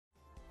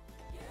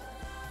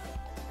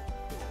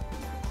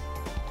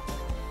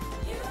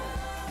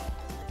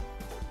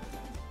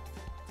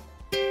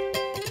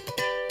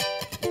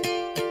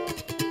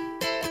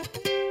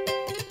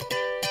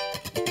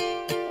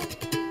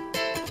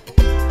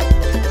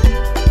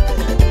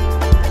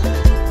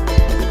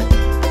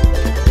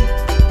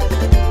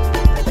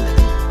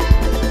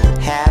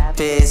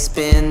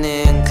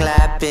spinning,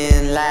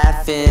 clapping,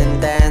 laughing,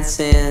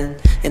 dancing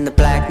in the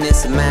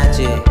blackness of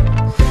magic.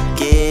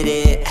 Get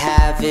it,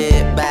 have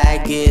it,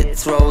 bag it,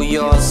 throw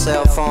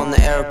yourself on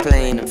the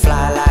airplane and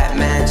fly like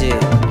magic.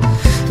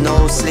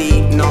 No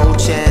sleep, no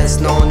chance,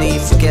 no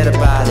need, forget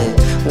about it.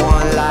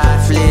 One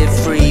life, live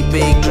free,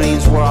 big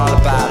dreams, we're all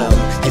about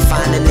them. You're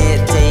finding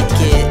it, take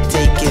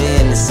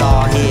it in, it's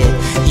all here.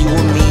 You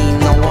and me,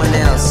 no one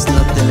else,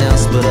 nothing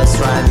else but us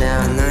right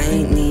now. And I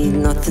ain't need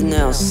nothing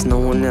else, no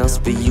one else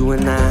but you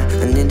and I.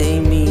 And it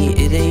ain't me,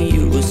 it ain't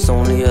you, it's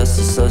only us,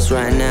 it's us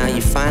right now.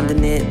 You're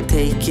finding it,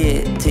 take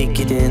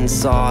it in,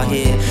 it's all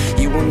here.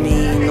 You and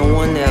me, no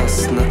one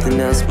else, nothing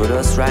else but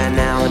us right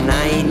now. And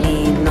I ain't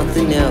need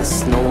nothing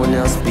else, no one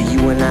else but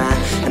you and I.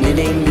 And it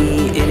ain't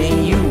me, it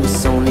ain't you,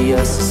 it's only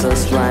us, it's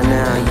us right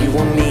now. You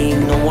and me,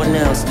 no one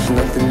else,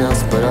 nothing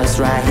else but us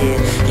right here.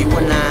 You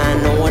and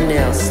I, no one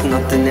else,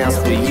 nothing else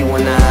but you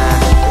and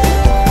I.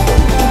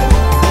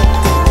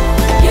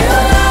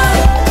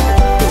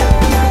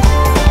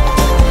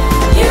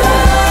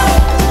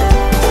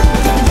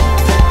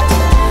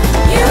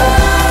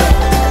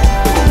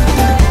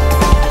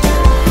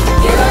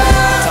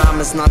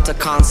 It's not a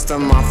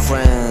constant, my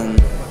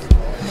friend.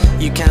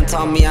 You can't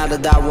talk me out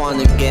of that one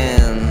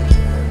again.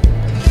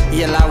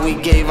 Yeah, like we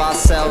gave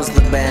ourselves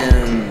the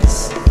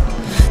bends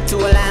to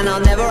a land I'll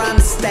never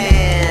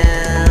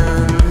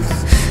understand.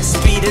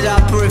 Speed it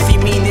up, or if you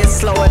mean it,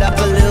 slow it up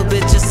a little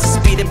bit just to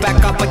speed it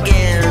back up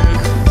again.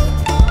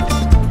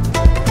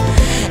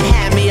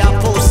 Hand me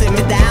up or sit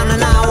me down,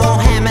 and I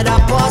won't ham it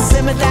up or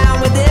sit me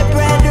down with it,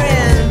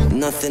 brethren.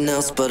 Nothing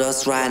else but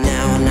us right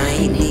now, and I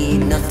ain't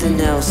need nothing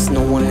else,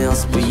 no one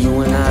else but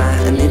you and I.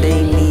 And it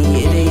ain't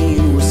me, it ain't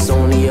you, it's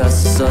only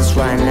us, it's us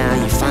right now.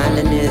 You're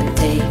finding it,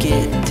 take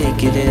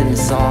it in,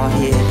 it's all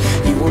here.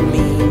 You and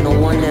me, no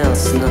one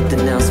else,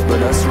 nothing else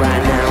but us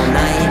right now. And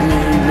I ain't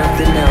need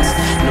nothing else,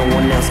 no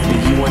one else but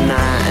you and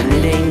I. And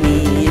it ain't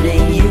me, it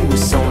ain't you,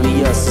 it's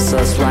only us, it's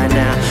us right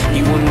now.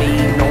 You and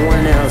me, no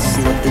one else,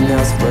 nothing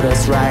else but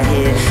us right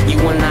here. You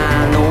and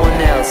I, no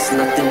one else,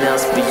 nothing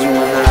else but you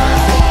and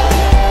I.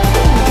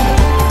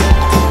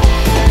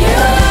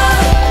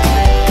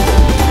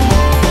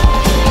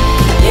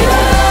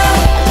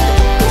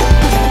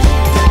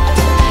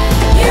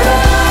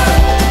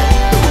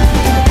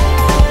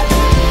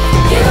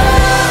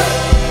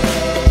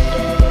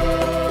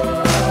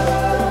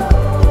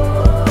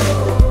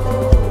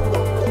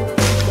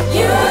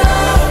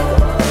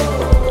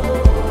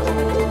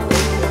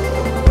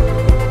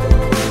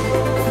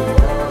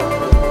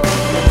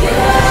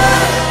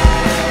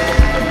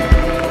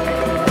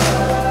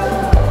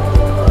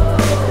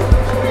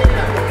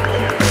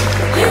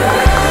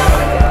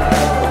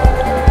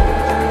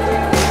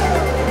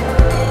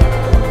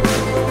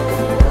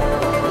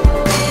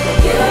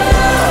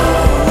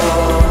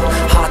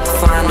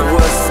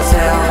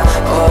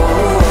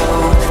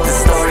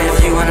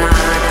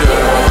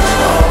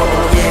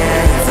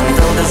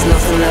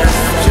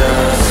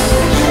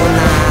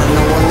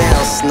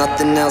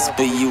 Nothing else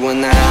but you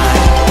and I.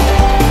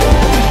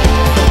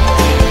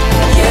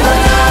 You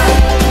and I.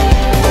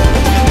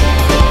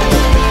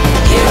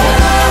 You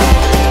and I.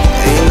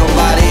 Ain't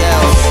nobody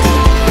else.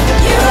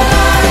 You and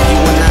I. You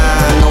and I,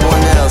 no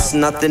one else.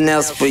 Nothing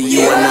else but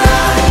you and I.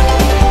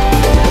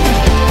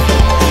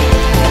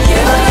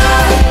 You and I.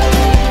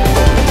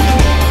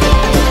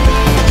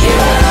 You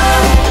and I.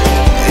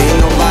 Ain't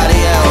nobody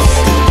else.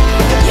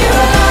 You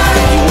and I.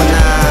 You and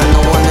I,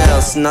 no one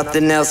else.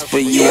 Nothing else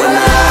but you and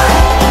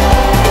I.